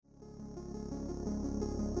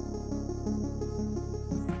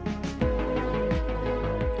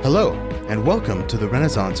Hello, and welcome to the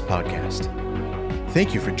Renaissance Podcast.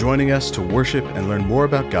 Thank you for joining us to worship and learn more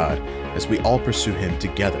about God as we all pursue Him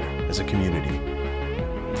together as a community.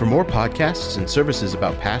 For more podcasts and services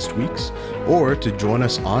about past weeks, or to join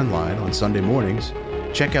us online on Sunday mornings,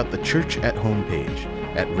 check out the Church at Home page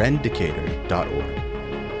at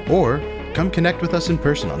rendecatur.org. Or come connect with us in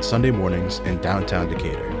person on Sunday mornings in downtown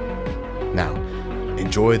Decatur. Now,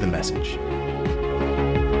 enjoy the message.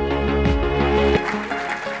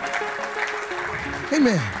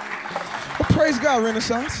 Amen. Well, praise God,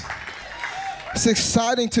 Renaissance. It's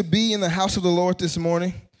exciting to be in the house of the Lord this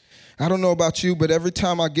morning. I don't know about you, but every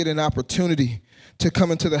time I get an opportunity to come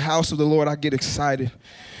into the house of the Lord, I get excited.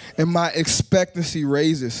 And my expectancy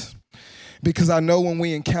raises because I know when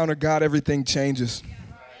we encounter God, everything changes.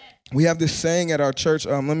 We have this saying at our church.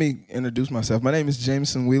 Let me introduce myself. My name is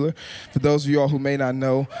Jameson Wheeler. For those of you all who may not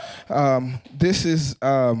know, this is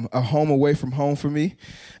a home away from home for me.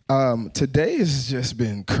 Today has just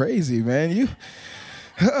been crazy, man.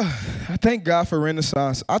 I thank God for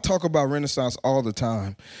Renaissance. I talk about Renaissance all the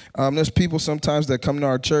time. There's people sometimes that come to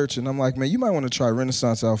our church, and I'm like, man, you might want to try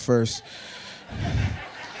Renaissance out first.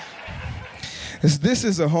 This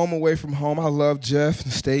is a home away from home. I love Jeff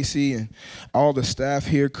and Stacy and all the staff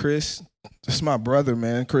here. Chris, this is my brother,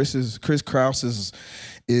 man. Chris Krause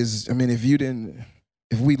is. I mean,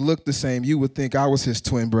 if we looked the same, you would think I was his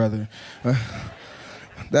twin brother.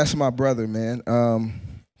 That's my brother, man.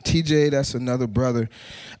 TJ, that's another brother.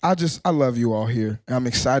 I love you all here. I'm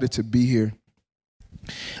excited to be here.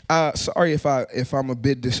 Sorry if I'm a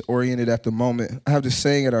bit disoriented at the moment. I have this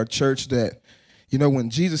saying at our church that, you know, when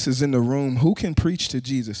Jesus is in the room, who can preach to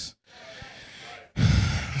Jesus?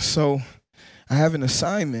 So I have an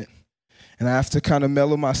assignment, and I have to kind of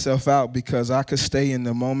mellow myself out because I could stay in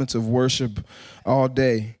the moments of worship all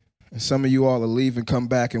day. And some of you all will leave and come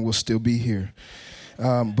back and we'll still be here.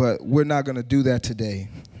 But we're not going to do that today.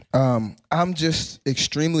 I'm just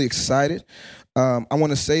extremely excited. I want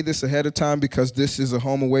to say this ahead of time because this is a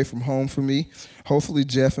home away from home for me. Hopefully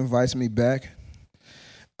Jeff invites me back.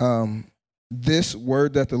 This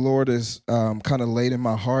word that the Lord has kind of laid in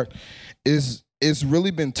my heart is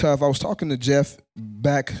really been tough. I was talking to Jeff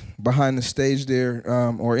back behind the stage there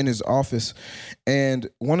or in his office, and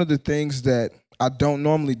one of the things that I don't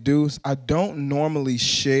normally do is I don't normally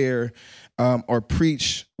share or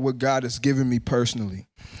preach what God has given me personally.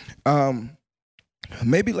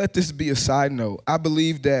 Maybe let this be a side note. I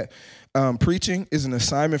believe that preaching is an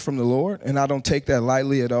assignment from the Lord, and I don't take that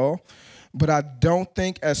lightly at all. But I don't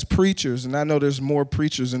think as preachers, and I know there's more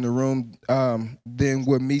preachers in the room than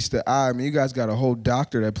what meets the eye. I mean, you guys got a whole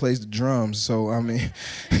doctor that plays the drums. So, I mean,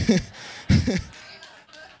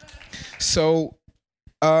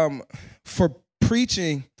 for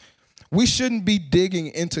preaching, we shouldn't be digging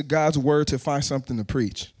into God's word to find something to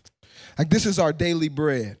preach. Like, this is our daily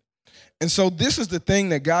bread. And so this is the thing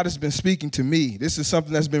that God has been speaking to me. This is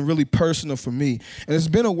something that's been really personal for me. And it's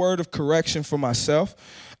been a word of correction for myself.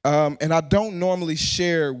 And I don't normally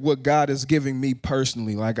share what God is giving me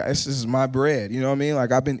personally. Like, this is my bread, you know what I mean?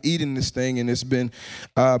 Like, I've been eating this thing, and it's been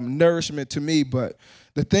nourishment to me. But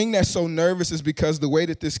the thing that's so nervous is because the way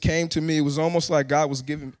that this came to me, it was almost like God was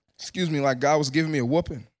giving me a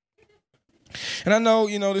whooping. And I know,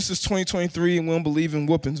 this is 2023, and we don't believe in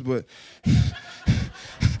whoopings, but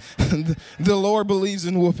the Lord believes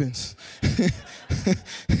in whoopings.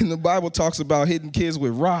 And the Bible talks about hitting kids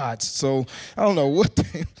with rods. So I don't know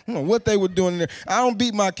what they were doing there. I don't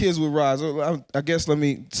beat my kids with rods. I guess let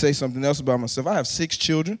me say something else about myself. I have 6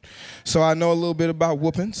 children, so I know a little bit about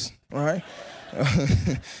whoopings. All right.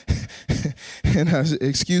 And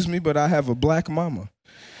excuse me, but I have a black mama.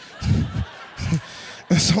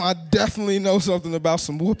 And so I definitely know something about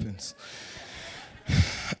some whoopings.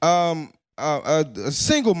 A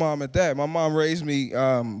single mom at that. My mom raised me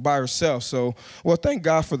by herself. So, thank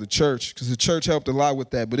God for the church, because the church helped a lot with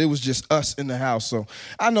that. But it was just us in the house. So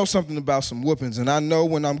I know something about some whoopings, and I know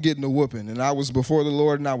when I'm getting a whooping. And I was before the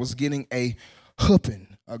Lord, and I was getting a whooping,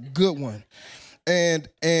 a good one. And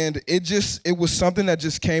it was something that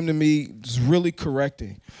just came to me, just really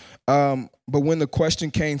correcting. But when the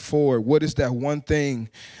question came forward, what is that one thing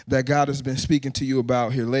that God has been speaking to you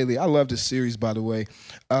about here lately? I love this series, by the way.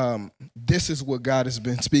 This is what God has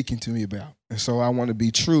been speaking to me about. And so I want to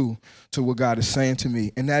be true to what God is saying to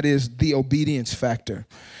me, and that is the obedience factor.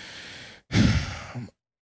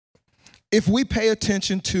 If we pay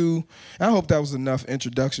attention to, I hope that was enough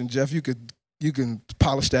introduction, Jeff. You can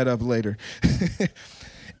polish that up later.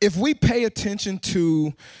 If we pay attention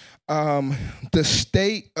to the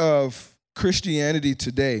state of Christianity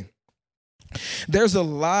today, there's a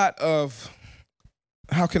lot of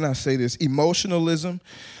how can I say this, emotionalism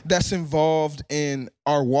that's involved in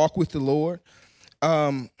our walk with the Lord.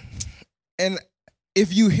 And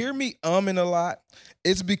if you hear me umming a lot,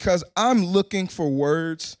 it's because I'm looking for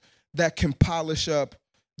words that can polish up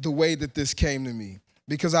the way that this came to me.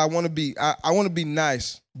 Because I want to be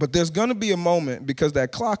nice, but there's going to be a moment, because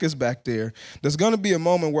that clock is back there, there's going to be a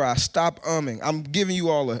moment where I stop umming. I'm giving you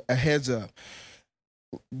all a heads up.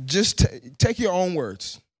 Just take your own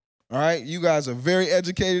words, all right? You guys are very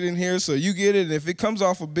educated in here, so you get it. And if it comes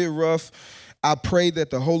off a bit rough, I pray that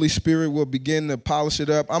the Holy Spirit will begin to polish it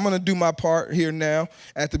up. I'm going to do my part here now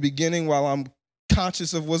at the beginning while I'm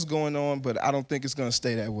conscious of what's going on, but I don't think it's going to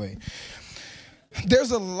stay that way.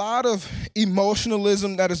 There's a lot of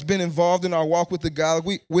emotionalism that has been involved in our walk with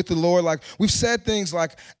with the Lord. Like, we've said things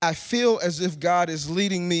like, I feel as if God is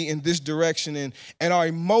leading me in this direction, and our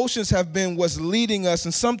emotions have been what's leading us,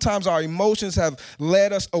 and sometimes our emotions have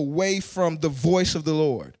led us away from the voice of the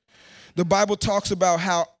Lord. The Bible talks about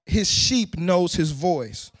how his sheep knows his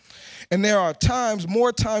voice. And there are times,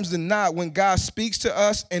 more times than not, when God speaks to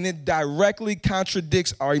us and it directly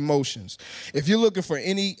contradicts our emotions. If you're looking for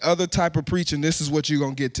any other type of preaching, this is what you're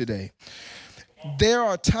going to get today. There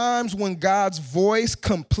are times when God's voice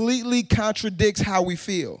completely contradicts how we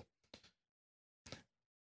feel.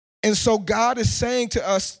 And so God is saying to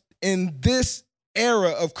us in this era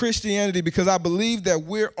of Christianity, because I believe that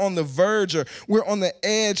we're on the verge, or we're on the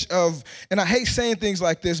edge of, and I hate saying things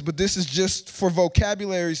like this, but this is just for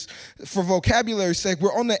vocabulary's sake,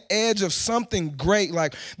 we're on the edge of something great.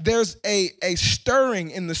 Like, there's a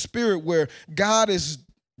stirring in the spirit where God is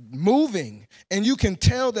moving, and you can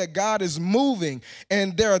tell that God is moving,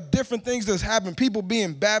 and there are different things that's happening. People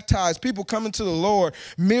being baptized, people coming to the Lord,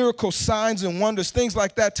 miracles, signs, and wonders, things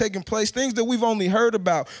like that taking place, things that we've only heard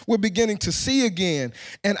about, we're beginning to see again.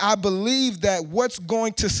 And I believe that what's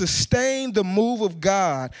going to sustain the move of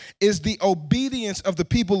God is the obedience of the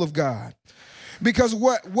people of God. Because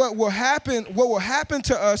what will happen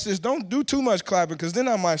to us is, don't do too much clapping, because then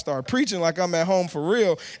I might start preaching like I'm at home for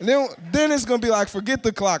real. And then it's going to be like, forget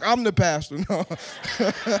the clock, I'm the pastor. No.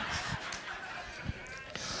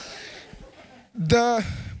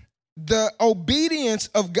 The obedience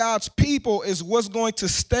of God's people is what's going to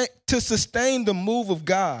sustain the move of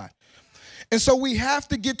God. And so we have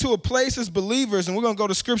to get to a place as believers, and we're going to go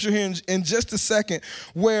to scripture here in just a second,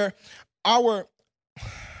 where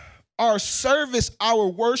our service, our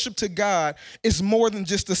worship to God is more than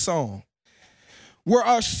just a song. Where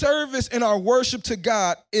our service and our worship to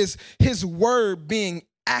God is his word being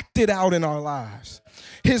acted out in our lives.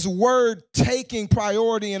 His word taking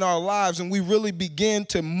priority in our lives, and we really begin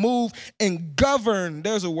to move and govern,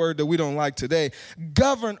 there's a word that we don't like today,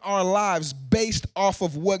 govern our lives based off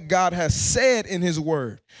of what God has said in his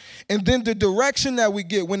word. And then the direction that we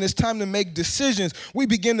get when it's time to make decisions, we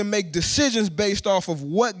begin to make decisions based off of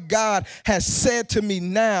what God has said to me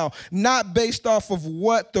now, not based off of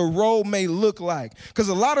what the road may look like. Because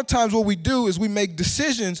a lot of times what we do is we make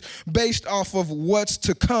decisions based off of what's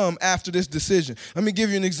to come after this decision. Let me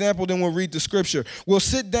give you an example, then we'll read the scripture. We'll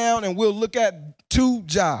sit down and we'll look at 2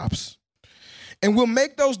 jobs. And we'll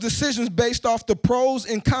make those decisions based off the pros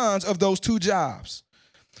and cons of those 2 jobs.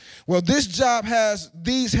 Well, this job has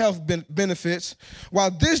these health benefits,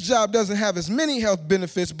 while this job doesn't have as many health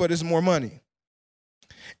benefits, but it's more money.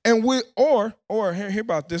 And or hear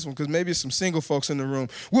about this one, because maybe it's some single folks in the room.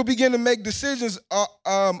 We'll begin to make decisions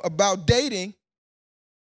about dating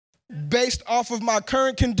based off of my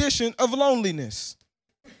current condition of loneliness.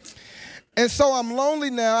 And so I'm lonely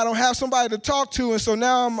now. I don't have somebody to talk to, and so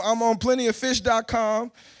now I'm on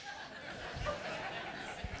plentyoffish.com,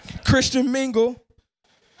 Christian Mingle.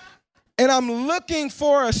 And I'm looking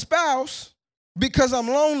for a spouse because I'm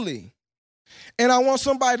lonely and I want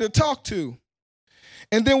somebody to talk to.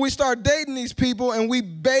 And then we start dating these people, and we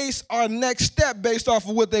base our next step based off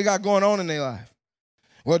of what they got going on in their life.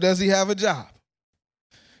 Well, does he have a job?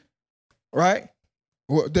 Right?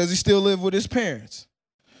 Well, does he still live with his parents?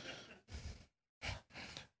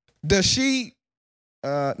 Does she?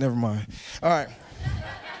 Never mind. All right.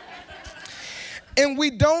 And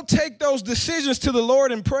we don't take those decisions to the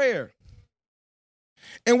Lord in prayer.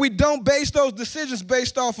 And we don't base those decisions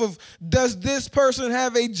based off of, does this person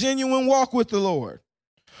have a genuine walk with the Lord?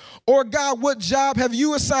 Or, God, what job have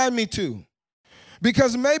you assigned me to?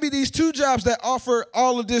 Because maybe these 2 jobs that offer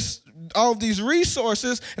all of these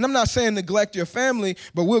resources, and I'm not saying neglect your family,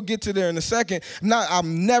 but we'll get to there in a second.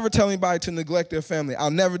 I'm never telling anybody to neglect their family.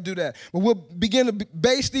 I'll never do that. But we'll begin to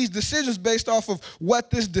base these decisions based off of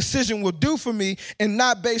what this decision will do for me, and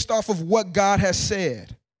not based off of what God has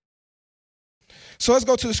said. So let's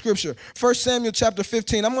go to the scripture. 1 Samuel chapter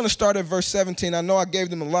 15. I'm going to start at verse 17. I know I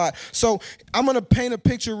gave them a lot. So I'm going to paint a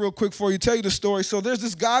picture real quick for you, tell you the story. So there's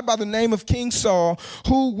this guy by the name of King Saul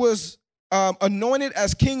who was anointed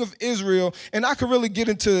as king of Israel. And I could really get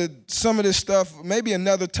into some of this stuff maybe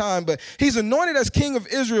another time, but he's anointed as king of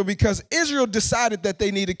Israel because Israel decided that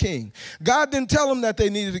they need a king. God didn't tell them that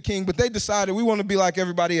they needed a king, but they decided we want to be like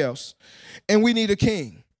everybody else and we need a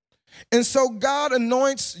king. And so God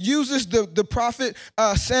uses the prophet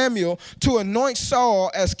Samuel to anoint Saul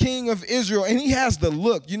as king of Israel. And he has the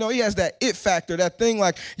look, he has that it factor, that thing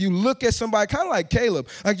like you look at somebody, kind of like Caleb,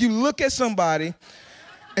 like you look at somebody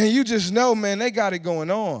and you just know, man, they got it going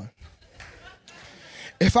on.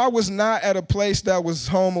 If I was not at a place that was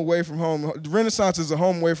home away from home, Renaissance is a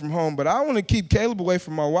home away from home, but I want to keep Caleb away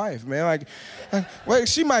from my wife, man. Wait,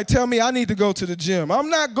 she might tell me I need to go to the gym. I'm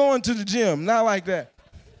not going to the gym, not like that.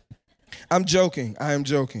 I'm joking. I am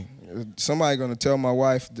joking. Somebody going to tell my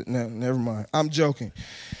wife, no, never mind. I'm joking.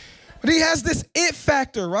 But he has this it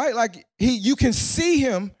factor, right? Like you can see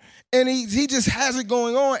him. And he just has it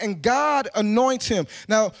going on, and God anoints him.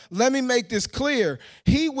 Now, let me make this clear.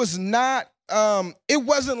 He was not, it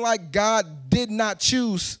wasn't like God did not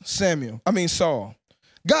choose Saul.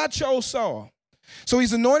 God chose Saul. So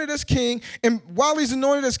he's anointed as king, and while he's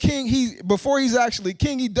anointed as king, before he's actually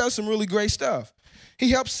king, he does some really great stuff. He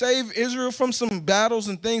helps save Israel from some battles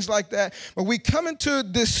and things like that. But we come into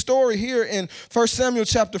this story here in 1 Samuel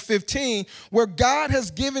chapter 15, where God has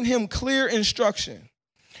given him clear instruction.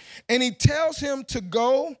 And he tells him to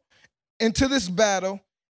go into this battle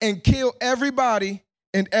and kill everybody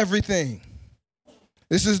and everything.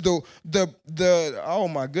 This is oh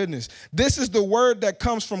my goodness. This is the word that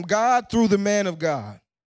comes from God through the man of God.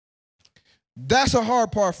 That's a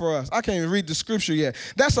hard part for us. I can't even read the scripture yet.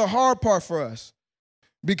 That's a hard part for us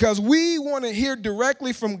because we want to hear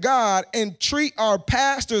directly from God and treat our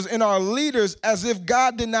pastors and our leaders as if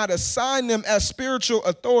God did not assign them as spiritual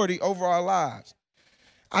authority over our lives.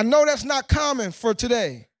 I know that's not common for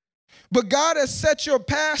today, but God has set your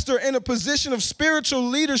pastor in a position of spiritual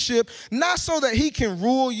leadership, not so that he can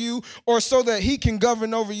rule you or so that he can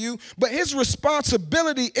govern over you, but his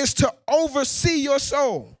responsibility is to oversee your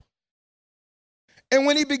soul. And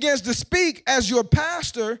when he begins to speak as your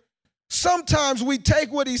pastor, sometimes we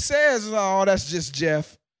take what he says and, oh, that's just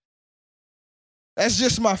Jeff. That's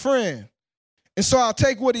just my friend. And so I'll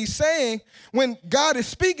take what he's saying. When God is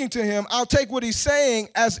speaking to him, I'll take what he's saying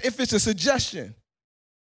as if it's a suggestion.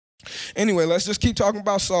 Anyway, let's just keep talking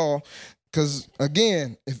about Saul. Because,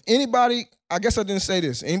 again, if anybody, I guess I didn't say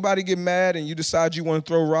this, anybody get mad and you decide you want to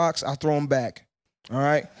throw rocks, I throw them back. All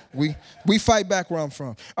right? We fight back where I'm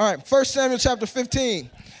from. All right, 1 Samuel chapter 15,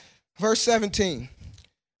 verse 17.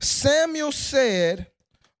 Samuel said,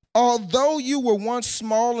 although you were once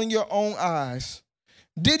small in your own eyes,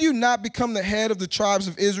 did you not become the head of the tribes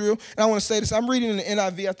of Israel? And I want to say this. I'm reading in the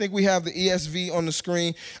NIV. I think we have the ESV on the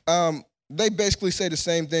screen. They basically say the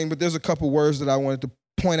same thing, but there's a couple words that I wanted to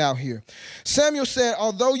point out here. Samuel said,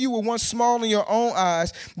 although you were once small in your own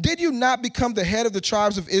eyes, did you not become the head of the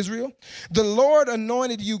tribes of Israel? The Lord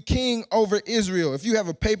anointed you king over Israel. If you have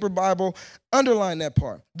a paper Bible, underline that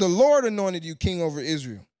part. The Lord anointed you king over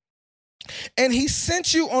Israel. And he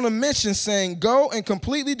sent you on a mission saying, go and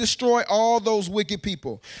completely destroy all those wicked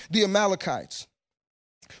people, the Amalekites.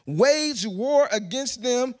 Wage war against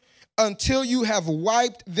them until you have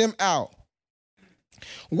wiped them out.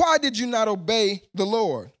 Why did you not obey the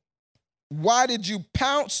Lord? Why did you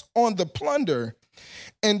pounce on the plunder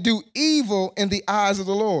and do evil in the eyes of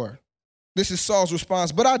the Lord? This is Saul's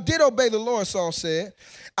response. But I did obey the Lord, Saul said.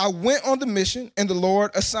 I went on the mission and the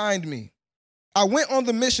Lord assigned me. I went on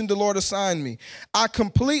the mission the Lord assigned me. I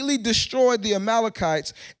completely destroyed the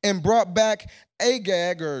Amalekites and brought back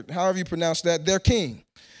Agag, or however you pronounce that, their king.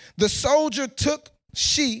 The soldiers took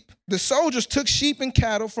sheep and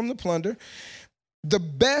cattle from the plunder, the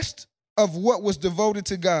best of what was devoted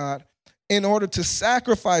to God, in order to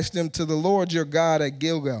sacrifice them to the Lord your God at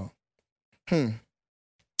Gilgal. And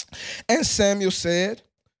Samuel said,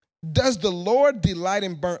 does the Lord delight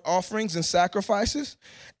in burnt offerings and sacrifices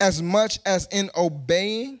as much as in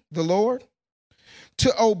obeying the Lord?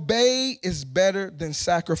 To obey is better than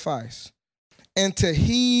sacrifice, and to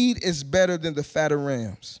heed is better than the fat of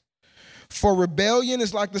rams. For rebellion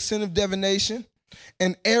is like the sin of divination,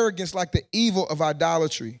 and arrogance like the evil of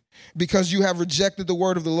idolatry. Because you have rejected the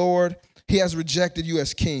word of the Lord, he has rejected you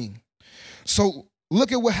as king. So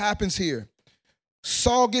look at what happens here.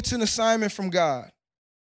 Saul gets an assignment from God.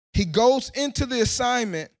 He goes into the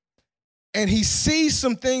assignment and he sees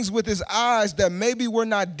some things with his eyes that maybe were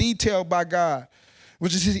not detailed by God,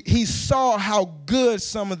 which is he saw how good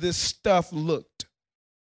some of this stuff looked.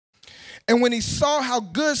 And when he saw how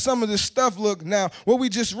good some of this stuff looked, now, what we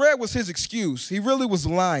just read was his excuse. He really was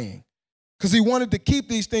lying because he wanted to keep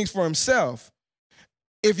these things for himself.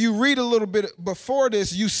 If you read a little bit before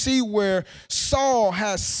this, you see where Saul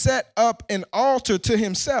has set up an altar to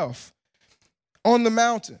himself on the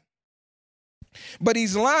mountain. But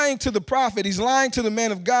he's lying to the prophet. He's lying to the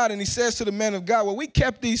man of God. And he says to the man of God, well, we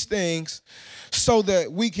kept these things so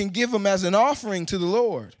that we can give them as an offering to the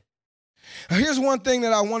Lord. Now, here's one thing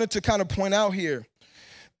that I wanted to kind of point out here.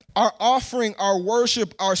 Our offering, our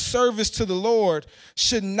worship, our service to the Lord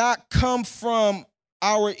should not come from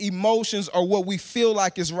our emotions or what we feel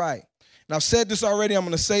like is right. And I've said this already. I'm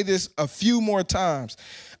going to say this a few more times.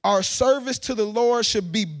 Our service to the Lord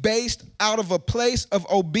should be based out of a place of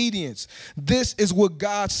obedience. This is what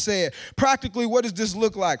God said. Practically, what does this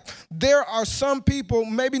look like? There are some people,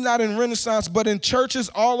 maybe not in Renaissance, but in churches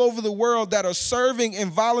all over the world that are serving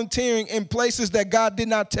and volunteering in places that God did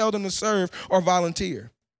not tell them to serve or volunteer.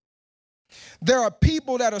 There are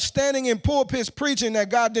people that are standing in pulpits preaching that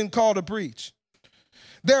God didn't call to preach.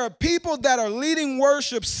 There are people that are leading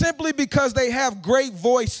worship simply because they have great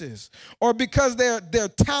voices or because they're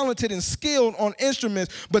talented and skilled on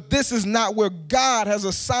instruments, but this is not where God has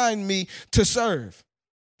assigned me to serve.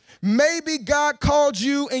 Maybe God called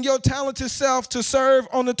you and your talented self to serve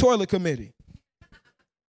on the toilet committee.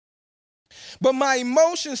 But my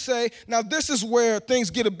emotions say, now this is where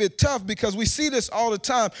things get a bit tough because we see this all the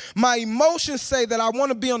time. My emotions say that I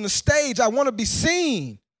want to be on the stage. I want to be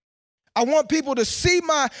seen. I want people to see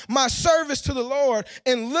my service to the Lord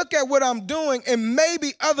and look at what I'm doing, and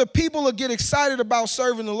maybe other people will get excited about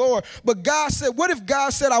serving the Lord. But God said, what if God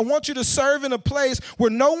said, I want you to serve in a place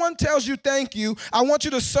where no one tells you thank you. I want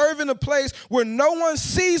you to serve in a place where no one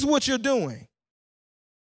sees what you're doing.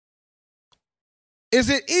 Is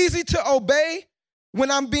it easy to obey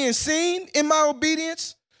when I'm being seen in my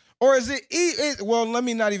obedience? Or is it, well, let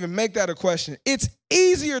me not even make that a question. It's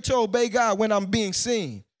easier to obey God when I'm being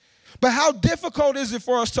seen. But how difficult is it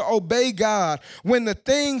for us to obey God when the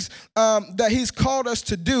things that he's called us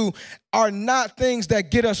to do are not things that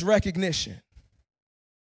get us recognition?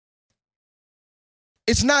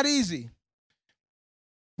 It's not easy.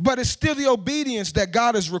 But it's still the obedience that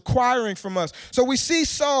God is requiring from us. So we see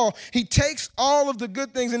Saul, he takes all of the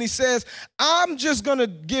good things and he says, I'm just going to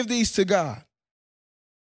give these to God.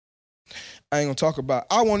 I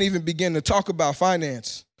won't even begin to talk about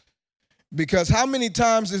finance. Because how many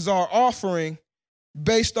times is our offering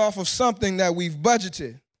based off of something that we've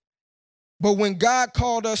budgeted? But when God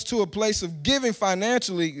called us to a place of giving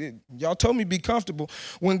financially, y'all told me be comfortable.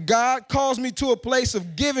 When God calls me to a place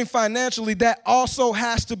of giving financially, that also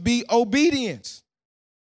has to be obedience.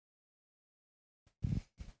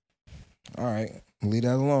 All right, leave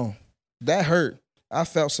that alone. That hurt. I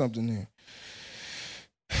felt something there.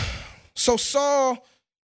 So Saul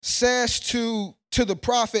says to the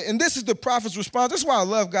prophet, and this is the prophet's response. That's why I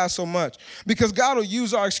love God so much, because God will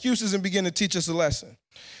use our excuses and begin to teach us a lesson.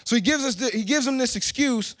 So he gives him this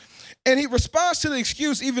excuse, and he responds to the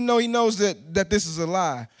excuse even though he knows that this is a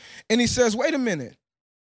lie. And he says, wait a minute.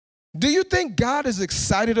 Do you think God is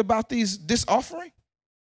excited about this offering?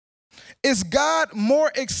 Is God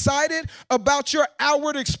more excited about your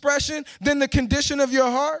outward expression than the condition of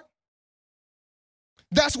your heart?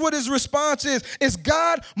 That's what his response is. Is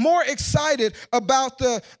God more excited about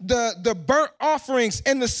the burnt offerings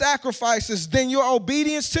and the sacrifices than your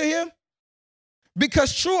obedience to him?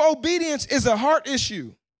 Because true obedience is a heart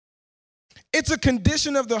issue. It's a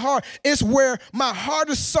condition of the heart. It's where my heart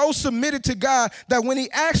is so submitted to God that when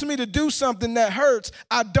he asks me to do something that hurts,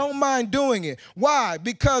 I don't mind doing it. Why?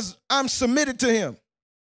 Because I'm submitted to him.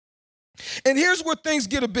 And here's where things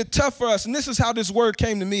get a bit tough for us, and this is how this word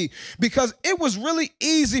came to me, because it was really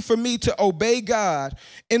easy for me to obey God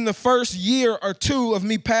in the first year or two of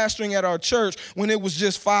me pastoring at our church when it was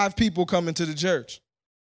just 5 people coming to the church.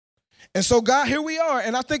 And so, God, here we are.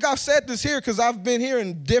 And I think I've said this here because I've been here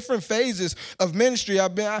in different phases of ministry.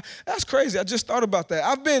 That's crazy. I just thought about that.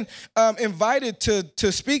 I've been invited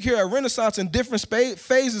to speak here at Renaissance in different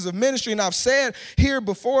phases of ministry. And I've said here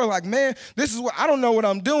before, like, man, this is what I don't know what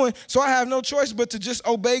I'm doing. So I have no choice but to just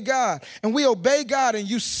obey God. And we obey God, and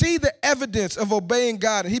you see the evidence of obeying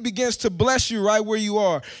God. And he begins to bless you right where you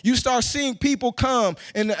are. You start seeing people come.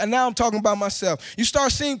 And now I'm talking about myself. You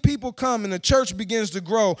start seeing people come, and the church begins to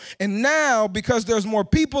grow. And now, because there's more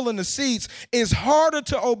people in the seats, it's harder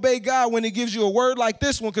to obey God when he gives you a word like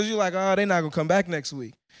this one, because you're like, oh, they're not going to come back next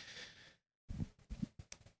week.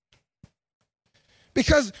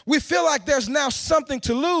 Because we feel like there's now something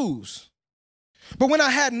to lose. But when I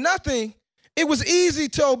had nothing, it was easy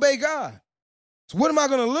to obey God. So what am I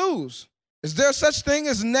going to lose? Is there such thing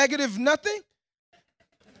as negative nothing?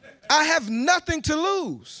 I have nothing to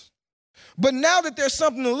lose. But now that there's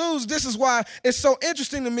something to lose, this is why it's so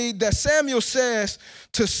interesting to me that Samuel says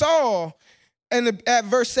to Saul, and at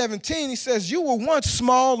verse 17, he says, you were once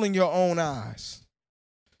small in your own eyes.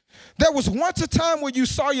 There was once a time where you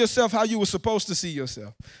saw yourself how you were supposed to see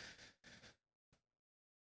yourself.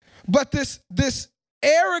 But this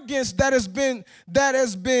arrogance that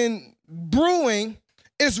has been brewing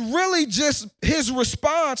is really just his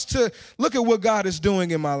response to look at what God is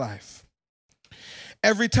doing in my life.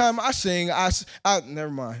 Every time I sing, I never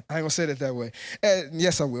mind. I ain't gonna say it that way.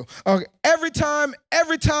 Yes, I will. Okay. Every time,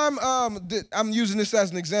 I'm using this as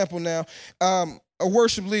an example now. A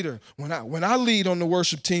worship leader. When I lead on the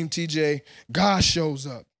worship team, TJ, God shows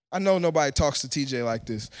up. I know nobody talks to TJ like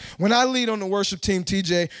this. When I lead on the worship team,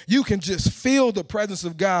 TJ, you can just feel the presence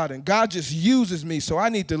of God, and God just uses me, so I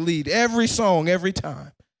need to lead every song every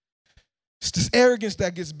time. It's this arrogance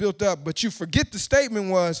that gets built up, but you forget the statement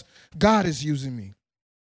was, God is using me.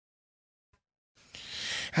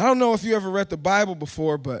 I don't know if you ever read the Bible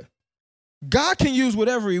before, but God can use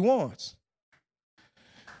whatever he wants.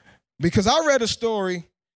 Because I read a story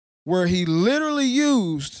where he literally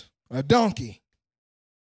used a donkey.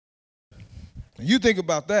 You think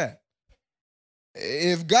about that.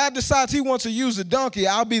 If God decides he wants to use a donkey,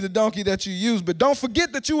 I'll be the donkey that you use. But don't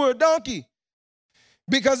forget that you were a donkey.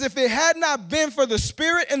 Because if it had not been for the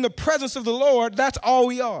Spirit and the presence of the Lord, that's all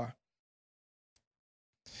we are.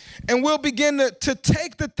 And we'll begin to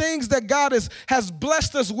take the things that God has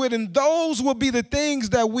blessed us with, and those will be the things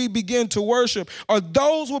that we begin to worship, or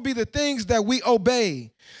those will be the things that we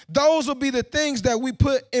obey. Those will be the things that we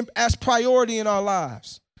put as priority in our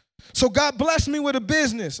lives. So God blessed me with a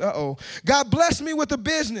business. God blessed me with a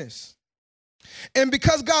business. And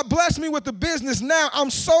because God blessed me with the business, now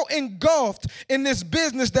I'm so engulfed in this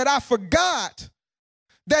business that I forgot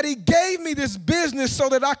that he gave me this business so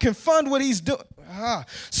that I can fund what he's doing.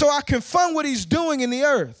 So I can fund what he's doing in the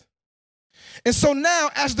earth. And so now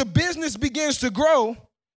as the business begins to grow,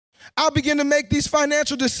 I'll begin to make these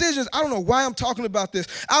financial decisions. I don't know why I'm talking about this.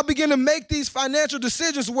 I'll begin to make these financial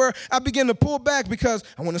decisions where I begin to pull back because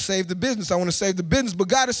I want to save the business. But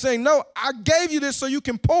God is saying, no, I gave you this so you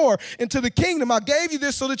can pour into the kingdom. I gave you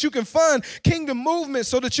this so that you can fund kingdom movement,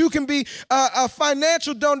 so that you can be a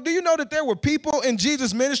financial donor. Do you know that there were people in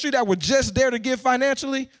Jesus' ministry that were just there to give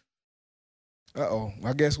financially?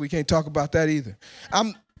 I guess we can't talk about that either.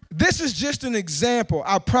 This is just an example.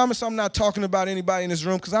 I promise I'm not talking about anybody in this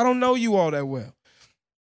room because I don't know you all that well.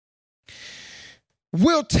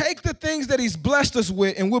 We'll take the things that he's blessed us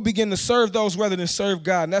with and we'll begin to serve those rather than serve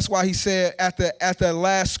God. And that's why he said at that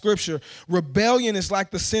last scripture, rebellion is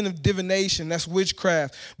like the sin of divination. That's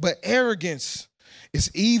witchcraft. But arrogance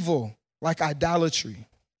is evil, like idolatry.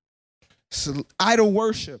 So idol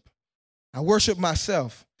worship. I worship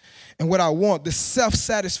myself and what I want, the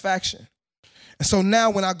self-satisfaction. And so now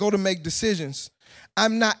when I go to make decisions,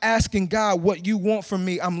 I'm not asking God what you want from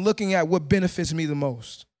me. I'm looking at what benefits me the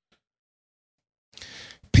most.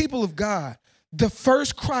 People of God, the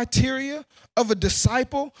first criteria of a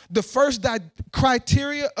disciple, the first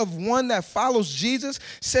criteria of one that follows Jesus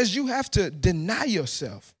says you have to deny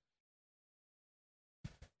yourself.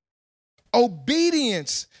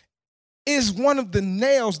 Obedience is one of the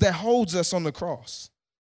nails that holds us on the cross.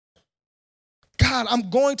 God, I'm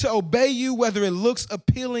going to obey you whether it looks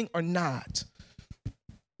appealing or not.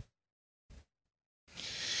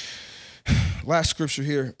 Last scripture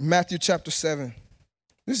here, Matthew chapter 7.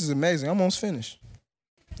 This is amazing. I'm almost finished.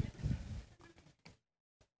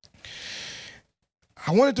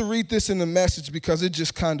 I wanted to read this in the Message because it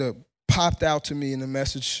just kind of popped out to me in the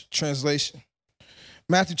Message translation.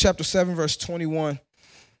 Matthew chapter 7, verse 21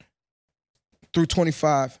 through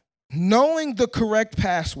 25. Knowing the correct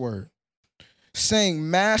password, saying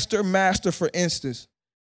master, master, for instance,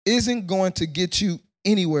 isn't going to get you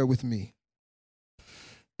anywhere with me.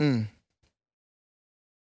 That's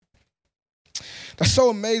so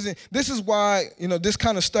amazing. This is why, this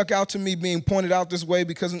kind of stuck out to me being pointed out this way,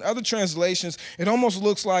 because in other translations, it almost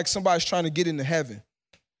looks like somebody's trying to get into heaven.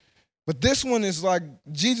 But this one is like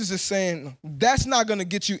Jesus is saying, that's not going to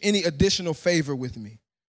get you any additional favor with me.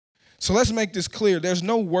 So let's make this clear. There's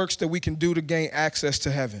no works that we can do to gain access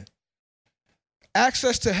to heaven.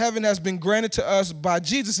 Access to heaven has been granted to us by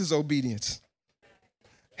Jesus' obedience.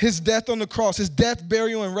 His death on the cross, his death,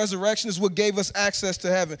 burial, and resurrection is what gave us access to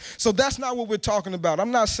heaven. So that's not what we're talking about.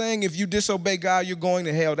 I'm not saying if you disobey God, you're going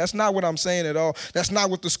to hell. That's not what I'm saying at all. That's not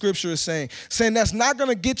what the scripture is saying. Saying that's not going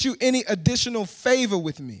to get you any additional favor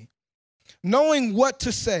with me. Knowing what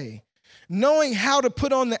to say, knowing how to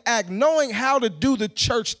put on the act, knowing how to do the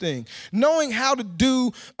church thing, knowing how to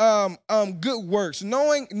do good works,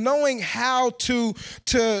 knowing how to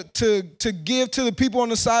give to the people on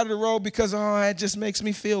the side of the road because, it just makes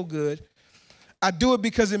me feel good. I do it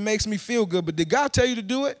because it makes me feel good. But did God tell you to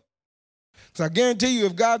do it? Because I guarantee you,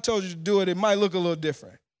 if God told you to do it, it might look a little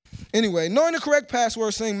different. Anyway, knowing the correct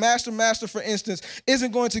password, saying master, master, for instance,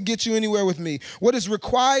 isn't going to get you anywhere with me. What is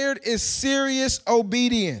required is serious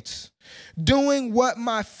obedience, doing what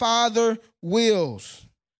my Father wills.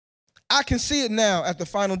 I can see it now at the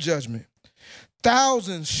final judgment.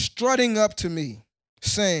 Thousands strutting up to me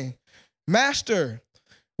saying, Master,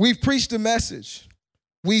 we've preached the message.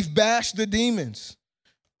 We've bashed the demons.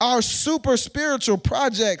 Our super spiritual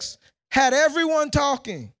projects had everyone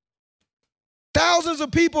talking. Thousands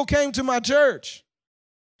of people came to my church.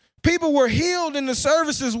 People were healed in the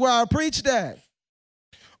services where I preached at.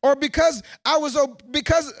 Or because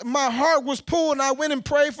my heart was pulled and I went and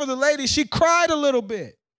prayed for the lady, she cried a little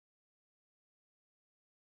bit.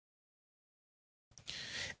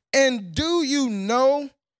 And do you know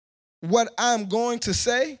what I'm going to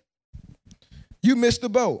say? You missed the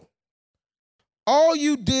boat. All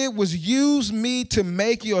you did was use me to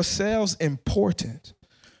make yourselves important.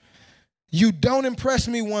 You don't impress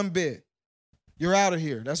me one bit. You're out of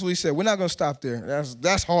here. That's what he said. We're not going to stop there.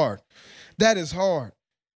 That's hard. That is hard.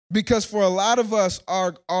 Because for a lot of us,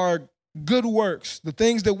 our good works, the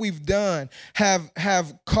things that we've done have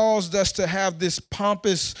caused us to have this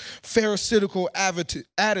pompous, pharisaical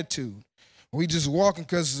attitude. We just walking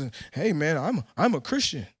because, hey, man, I'm a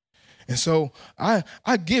Christian. And so I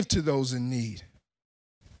give to those in need.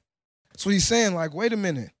 So he's saying, like, wait a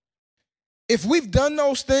minute. If we've done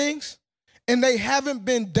those things and they haven't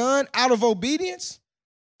been done out of obedience,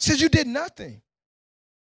 says you did nothing.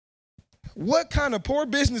 What kind of poor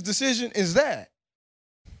business decision is that?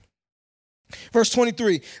 Verse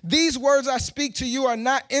 23, these words I speak to you are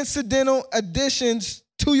not incidental additions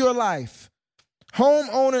to your life,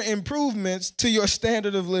 homeowner improvements to your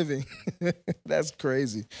standard of living. That's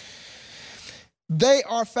crazy. They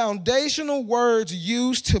are foundational words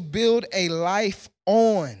used to build a life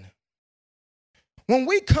on. When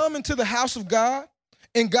we come into the house of God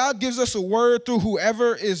and God gives us a word through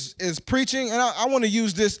whoever is preaching, and I want to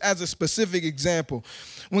use this as a specific example.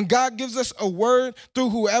 When God gives us a word through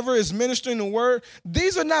whoever is ministering the word,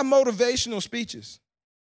 these are not motivational speeches.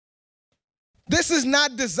 This is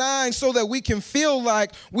not designed so that we can feel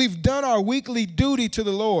like we've done our weekly duty to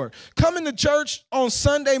the Lord. Coming to church on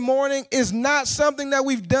Sunday morning is not something that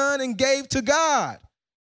we've done and gave to God.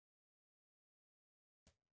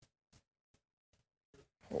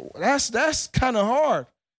 That's kind of hard.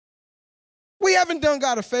 We haven't done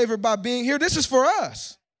God a favor by being here. This is for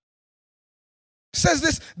us. It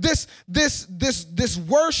says this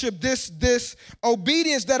worship, this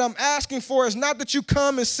obedience that I'm asking for is not that you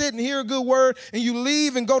come and sit and hear a good word and you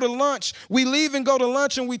leave and go to lunch. We leave and go to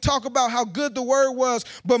lunch and we talk about how good the word was.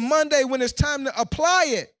 But Monday, when it's time to apply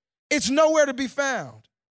it, it's nowhere to be found.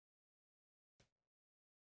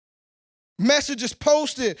 Messages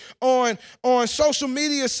posted on social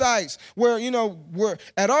media sites where, we're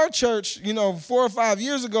at our church, 4 or 5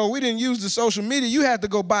 years ago, we didn't use the social media. You had to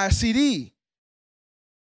go buy a CD.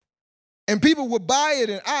 And people would buy it,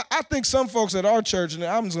 and I think some folks at our church, and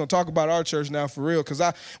I'm just going to talk about our church now for real, because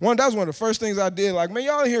that was one of the first things I did. Like, man,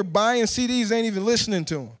 y'all here buying CDs, ain't even listening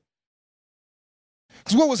to them.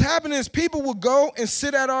 Because what was happening is people would go and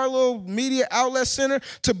sit at our little media outlet center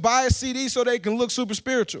to buy a CD so they can look super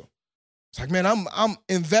spiritual. It's like, man, I'm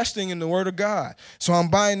investing in the word of God, so I'm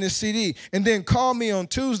buying this CD. And then call me on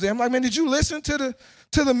Tuesday. I'm like, man, did you listen to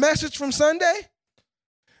the message from Sunday?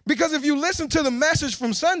 Because if you listen to the message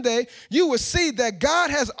from Sunday, you will see that God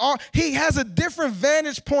he has a different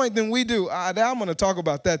vantage point than we do. I'm going to talk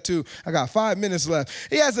about that too. I got 5 minutes left.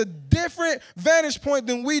 He has a different vantage point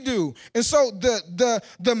than we do. And so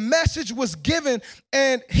the message was given,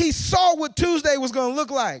 and he saw what Tuesday was going to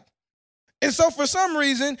look like. And so for some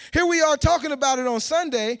reason, here we are talking about it on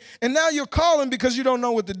Sunday, and now you're calling because you don't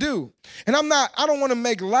know what to do. And I don't want to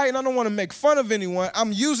make light, and I don't want to make fun of anyone.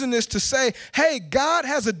 I'm using this to say, hey, God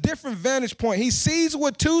has a different vantage point. He sees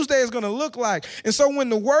what Tuesday is going to look like. And so when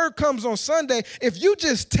the word comes on Sunday, if you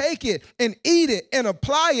just take it and eat it and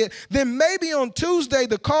apply it, then maybe on Tuesday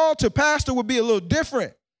the call to pastor would be a little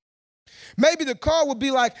different. Maybe the call would be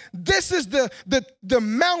like, this is the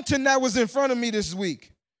mountain that was in front of me this week.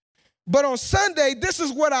 But on Sunday, this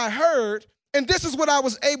is what I heard, and this is what I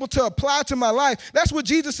was able to apply to my life. That's what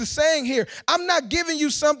Jesus is saying here. I'm not giving you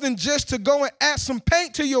something just to go and add some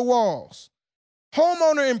paint to your walls.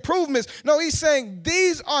 homeowner improvements. No, he's saying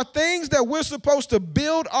these are things that we're supposed to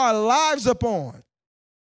build our lives upon.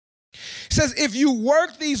 He says, if you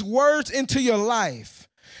work these words into your life,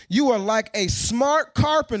 you are like a smart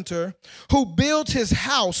carpenter who builds his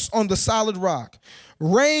house on the solid rock.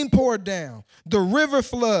 Rain poured down, the river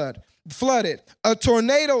flooded, a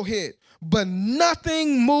tornado hit, but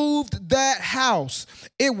nothing moved that house.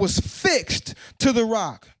 It was fixed to the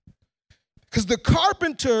rock. Because the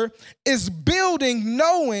carpenter is building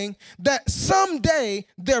knowing that someday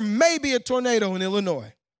there may be a tornado in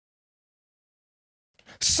Illinois.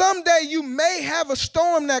 Someday you may have a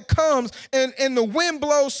storm that comes and the wind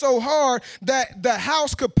blows so hard that the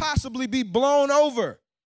house could possibly be blown over.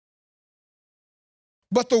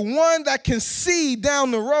 But the one that can see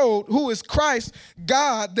down the road, who is Christ,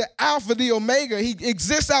 God, the Alpha, the Omega, he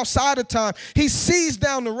exists outside of time. He sees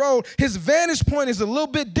down the road. His vantage point is a little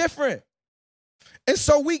bit different. And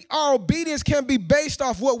so our obedience can be based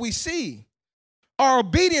off what we see. Our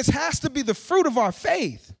obedience has to be the fruit of our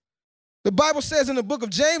faith. The Bible says in the book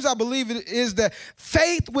of James, I believe it is, that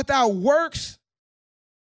faith without works.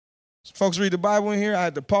 Folks read the Bible in here. I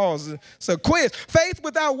had to pause. So quiz. Faith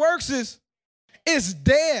without works is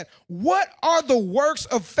dead. What are the works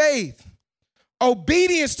of faith?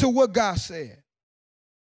 Obedience to what God said.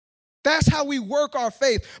 That's how we work our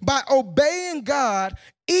faith, by obeying God,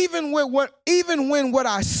 even when what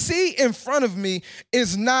I see in front of me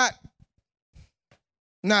is not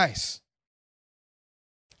nice.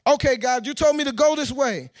 Okay, God, you told me to go this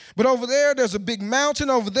way, but over there's a big mountain.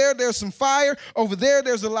 Over there's some fire. Over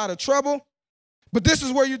there's a lot of trouble. But this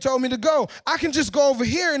is where you told me to go. I can just go over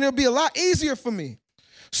here and it'll be a lot easier for me.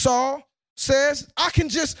 Saul says, I can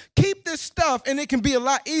just keep this stuff and it can be a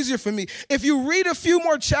lot easier for me. If you read a few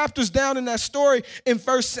more chapters down in that story in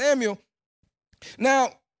 1 Samuel, now,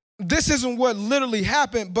 this isn't what literally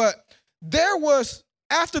happened, but there was,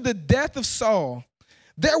 after the death of Saul,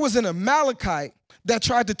 there was an Amalekite that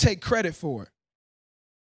tried to take credit for it.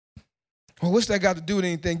 Well, what's that got to do with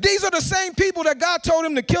anything? These are the same people that God told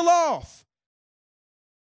him to kill off.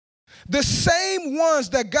 The same ones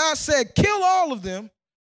that God said, kill all of them,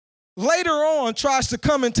 later on tries to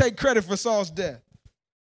come and take credit for Saul's death.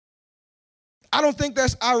 I don't think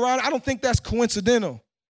that's ironic. I don't think that's coincidental.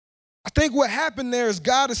 I think what happened there is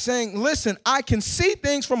God is saying, listen, I can see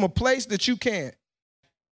things from a place that you can't.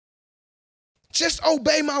 Just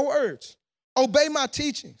obey my words. Obey my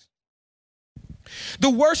teachings. The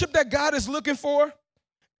worship that God is looking for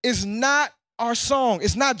is not our song.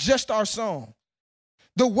 It's not just our song.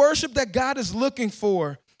 The worship that God is looking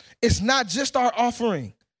for is not just our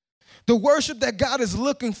offering. The worship that God is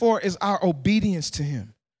looking for is our obedience to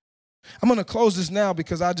him. I'm going to close this now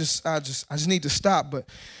because I just need to stop. But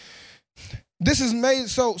this is made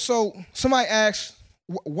so somebody asks,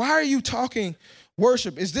 why are you talking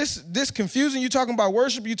worship? Is this confusing? You talking about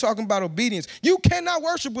worship? You talking about obedience? You cannot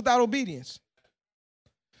worship without obedience.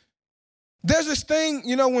 There's this thing,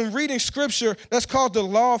 when reading scripture, that's called the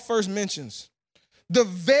law of first mentions. The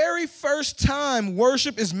very first time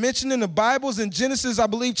worship is mentioned in the Bible is in Genesis, I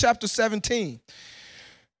believe, chapter 17,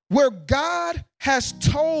 where God has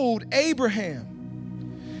told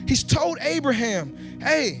Abraham, he's told Abraham,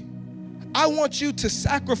 hey, I want you to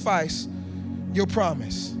sacrifice your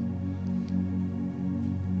promise.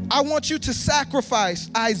 I want you to sacrifice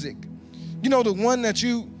Isaac. The one that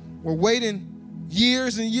you were waiting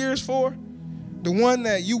years and years for? The one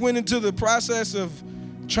that you went into the process of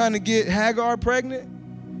trying to get Hagar pregnant?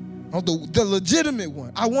 Oh, the legitimate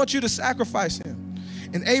one. I want you to sacrifice him.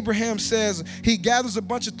 And Abraham says, he gathers a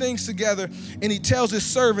bunch of things together and he tells his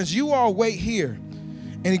servants, you all wait here.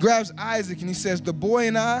 And he grabs Isaac and he says, the boy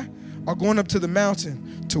and I are going up to the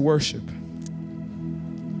mountain to worship.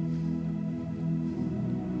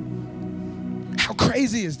 How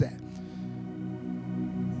crazy is that?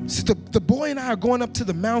 So the boy and I are going up to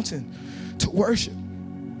the mountain to worship.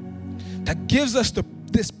 That gives us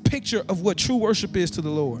this picture of what true worship is to the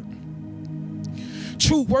Lord.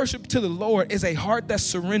 True worship to the Lord is a heart that's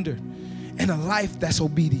surrendered and a life that's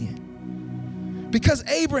obedient. Because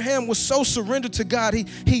Abraham was so surrendered to God,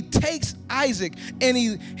 he takes Isaac and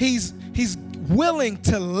he's willing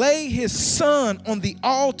to lay his son on the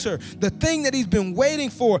altar, the thing that he's been waiting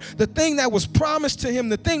for, the thing that was promised to him,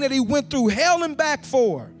 the thing that he went through hell and back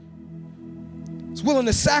for. He's willing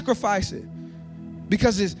to sacrifice it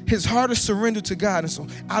because his heart is surrendered to God. And so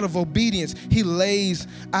out of obedience, he lays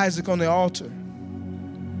Isaac on the altar.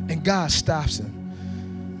 And God stops him.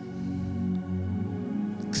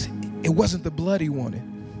 It wasn't the blood he wanted.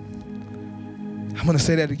 I'm going to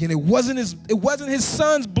say that again. It wasn't his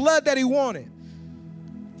son's blood that he wanted.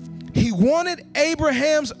 He wanted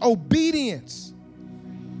Abraham's obedience.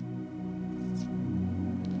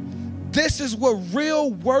 this is what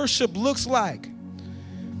real worship looks like.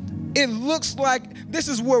 It looks like this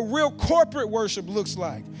is what real corporate worship looks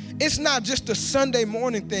like. It's not just a Sunday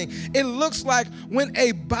morning thing. It looks like when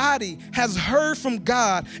a body has heard from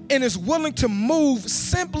God and is willing to move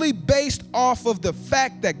simply based off of the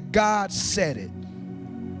fact that God said it.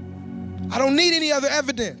 I don't need any other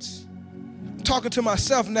evidence. I'm talking to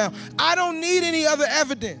myself now. I don't need any other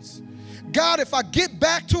evidence. God, if I get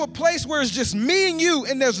back to a place where it's just me and you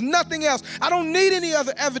and there's nothing else, I don't need any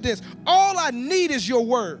other evidence. All I need is your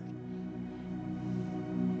word.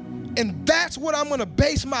 And that's what I'm going to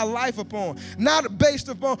base my life upon. Not based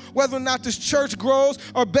upon whether or not this church grows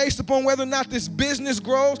or based upon whether or not this business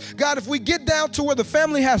grows. God, if we get down to where the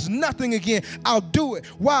family has nothing again, I'll do it.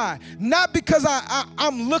 Why? Not because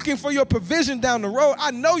I'm looking for your provision down the road.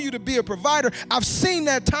 I know you to be a provider. I've seen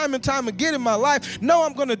that time and time again in my life. No,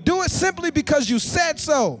 I'm going to do it simply because you said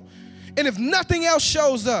so. And if nothing else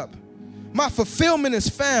shows up, my fulfillment is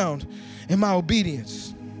found in my obedience.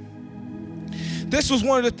 This was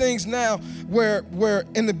one of the things now where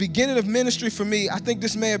in the beginning of ministry for me, I think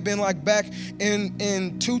this may have been like back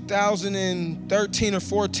in 2013 or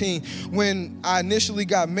 14 when I initially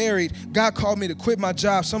got married. God called me to quit my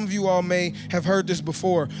job. Some of you all may have heard this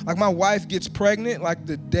before. Like my wife gets pregnant like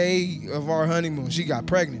the day of our honeymoon. She got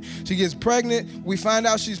pregnant. She gets pregnant. We find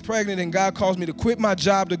out she's pregnant and God calls me to quit my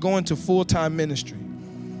job to go into full-time ministry.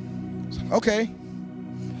 Like, okay,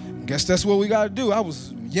 guess that's what we got to do. I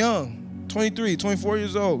was young. 23, 24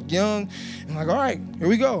 years old, young, and like, all right, here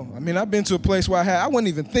we go. I mean, I've been to a place where I wasn't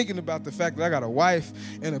even thinking about the fact that I got a wife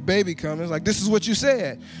and a baby coming. It's like, this is what you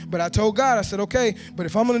said. But I told God, I said, okay, but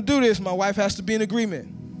if I'm going to do this, my wife has to be in agreement.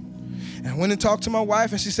 And I went and talked to my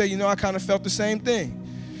wife, and she said, I kind of felt the same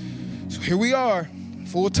thing. So here we are,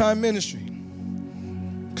 full-time ministry,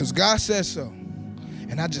 because God says so.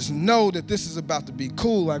 And I just know that this is about to be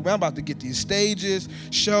cool. Like, man, I'm about to get these stages,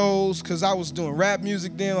 shows, because I was doing rap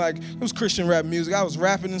music then. Like, it was Christian rap music. I was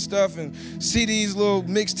rapping and stuff and CDs, little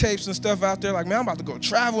mixtapes and stuff out there. Like, man, I'm about to go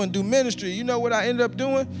travel and do ministry. You know what I ended up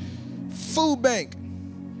doing? Food bank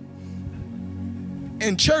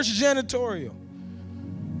and church janitorial.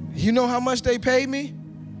 You know how much they paid me?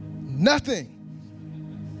 Nothing.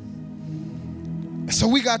 So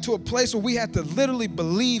we got to a place where we had to literally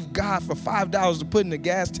believe God for $5 to put in the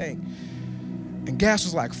gas tank. And gas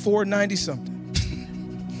was like $4.90 something.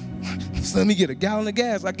 So let me get a gallon of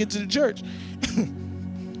gas. I get to the church.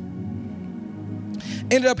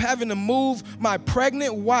 Ended up having to move my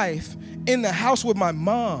pregnant wife in the house with my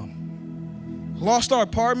mom. Lost our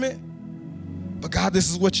apartment. But God, this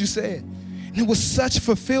is what you said. And it was such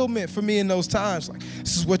fulfillment for me in those times. Like,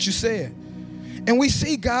 this is what you said. And we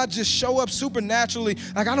see God just show up supernaturally.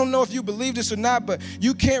 Like, I don't know if you believe this or not, but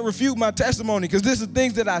you can't refute my testimony because this is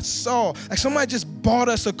things that I saw. Like, somebody just bought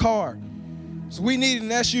us a car. So we needed an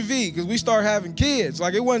SUV because we started having kids.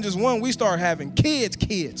 Like, it wasn't just one. We started having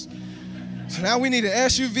kids. So now we need an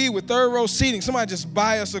SUV with third row seating. Somebody just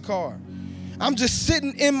buy us a car. I'm just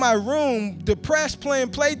sitting in my room, depressed, playing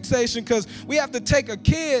PlayStation because we have to take a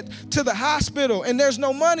kid to the hospital and there's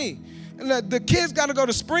no money. And the kids got to go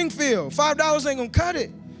to Springfield. $5 ain't gonna cut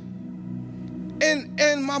it.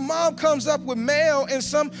 And my mom comes up with mail, and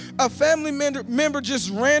a family member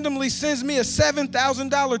just randomly sends me a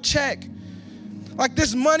 $7,000 check. Like,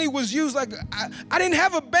 this money was used. Like, I didn't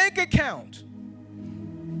have a bank account.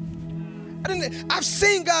 I've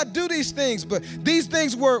seen God do these things, but these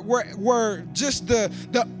things were just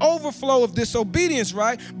the overflow of disobedience,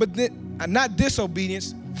 right? But not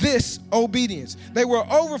disobedience. This obedience. They were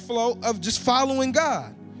overflow of just following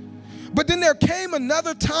God. But then there came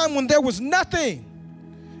another time when there was nothing.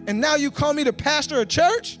 And now you call me to pastor a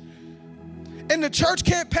church? And the church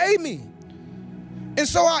can't pay me. And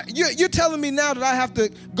so you're telling me now that I have to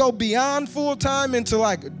go beyond full-time into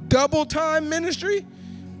like double-time ministry?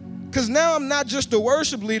 Because now I'm not just the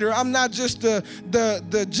worship leader. I'm not just the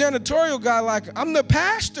janitorial guy. Like, I'm the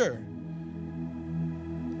pastor.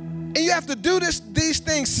 And you have to do these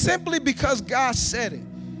things simply because God said it.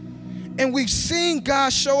 And we've seen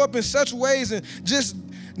God show up in such ways, and just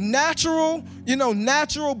natural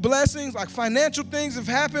blessings, like financial things have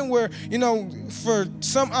happened where, for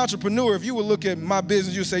some entrepreneur, if you would look at my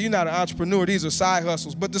business, you'd say, you're not an entrepreneur, these are side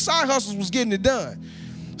hustles. But the side hustles was getting it done.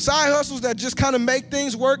 Side hustles that just kind of make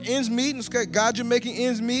things work, ends meet, and God, you're making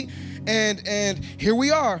ends meet. And here we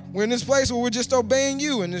are. We're in this place where we're just obeying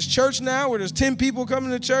you. In this church now where there's 10 people coming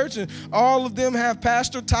to church and all of them have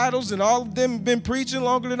pastor titles and all of them have been preaching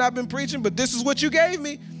longer than I've been preaching, but this is what you gave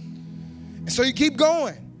me. And so you keep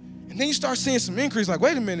going. And then you start seeing some increase. Like,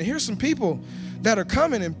 wait a minute, here's some people that are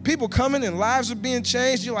coming, and people coming and lives are being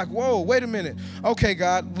changed. You're like, whoa, wait a minute. Okay,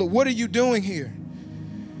 God, look, what are you doing here?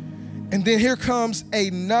 And then here comes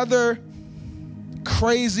another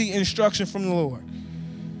crazy instruction from the Lord.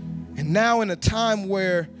 And now in a time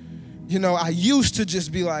where, I used to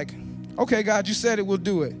just be like, okay, God, you said it, we'll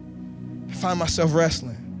do it. I find myself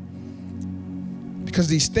wrestling because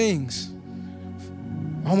these things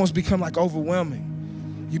almost become like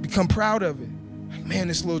overwhelming. You become proud of it. Like, man,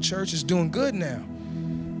 this little church is doing good now.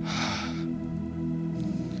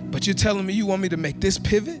 But you're telling me you want me to make this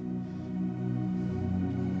pivot?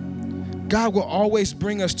 God will always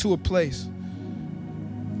bring us to a place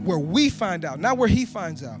where we find out, not where he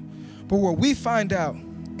finds out, but where we find out,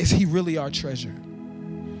 is he really our treasure?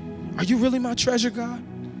 Are you really my treasure, God?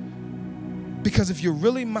 Because if you're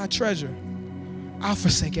really my treasure, I'll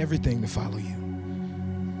forsake everything to follow you.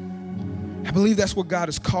 I believe that's what God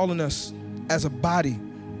is calling us as a body,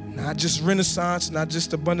 not just Renaissance, not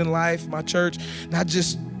just Abundant Life, my church, not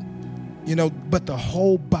just, but the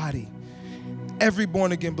whole body. Every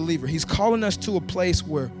born-again believer. He's calling us to a place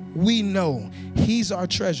where we know he's our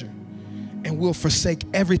treasure and we'll forsake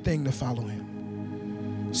everything to follow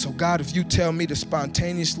him. So God, if you tell me to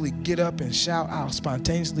spontaneously get up and shout, I'll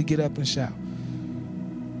spontaneously get up and shout.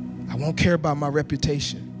 I won't care about my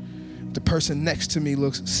reputation. The person next to me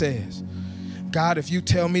says. God, if you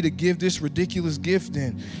tell me to give this ridiculous gift,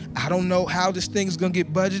 then I don't know how this thing's going to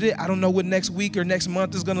get budgeted. I don't know what next week or next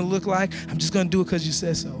month is going to look like. I'm just going to do it because you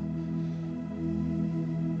said so.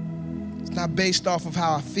 It's not based off of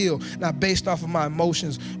how I feel, not based off of my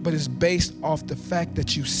emotions, but it's based off the fact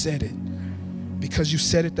that you said it. Because you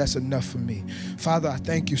said it, that's enough for me. Father, I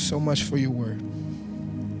thank you so much for your word.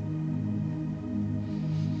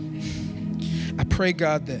 I pray,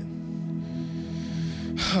 God, that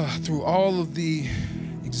through all of the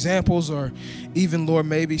examples, or even, Lord,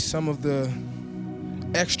 maybe some of the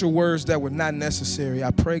extra words that were not necessary, I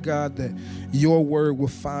pray, God, that your word will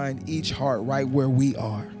find each heart right where we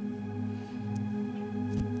are.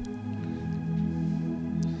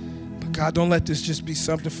 But God, don't let this just be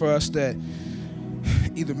something for us that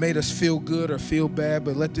either made us feel good or feel bad,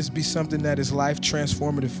 but let this be something that is life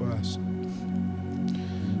transformative for us.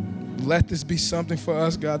 Let this be something for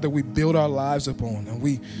us, God, that we build our lives upon and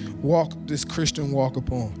we walk this Christian walk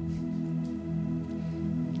upon.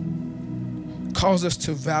 Cause us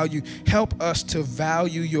to value, help us to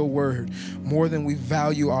value your word more than we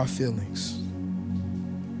value our feelings.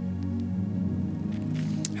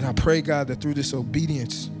 And I pray, God, that through this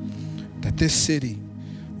obedience, that this city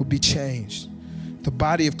will be changed. The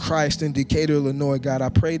body of Christ in Decatur, Illinois, God, I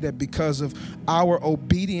pray that because of our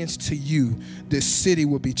obedience to you, this city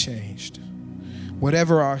will be changed.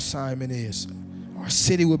 Whatever our assignment is, our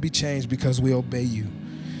city will be changed because we obey you.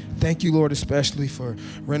 Thank you, Lord, especially for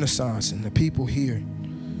Renaissance and the people here.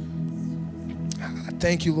 I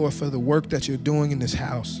thank you, Lord, for the work that you're doing in this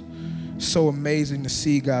house. So amazing to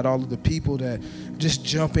see, God, all of the people that just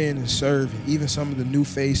jump in and serve, even some of the new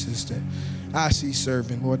faces that I see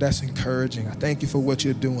serving. Lord, that's encouraging. I thank you for what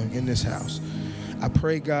you're doing in this house. I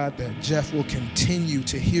pray, God, that Jeff will continue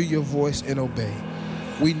to hear your voice and obey.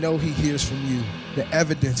 We know he hears from you. The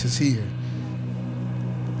evidence is here.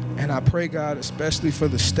 And I pray, God, especially for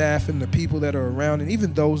the staff and the people that are around, and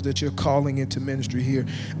even those that you're calling into ministry here,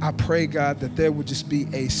 I pray, God, that there would just be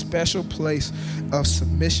a special place of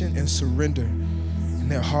submission and surrender in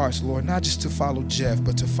their hearts, Lord, not just to follow Jeff,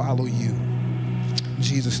 but to follow you. In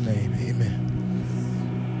Jesus' name, amen.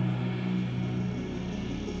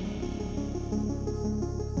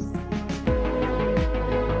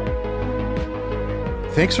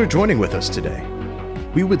 Thanks for joining with us today.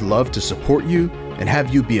 We would love to support you and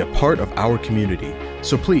have you be a part of our community.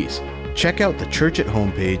 So please, check out the Church at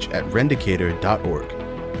Home page at rendicator.org.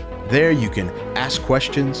 There you can ask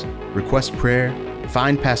questions, request prayer,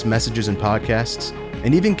 find past messages and podcasts,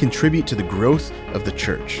 and even contribute to the growth of the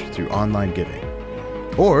church through online giving.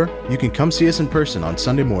 Or you can come see us in person on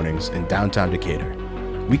Sunday mornings in downtown Decatur.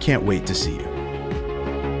 We can't wait to see you.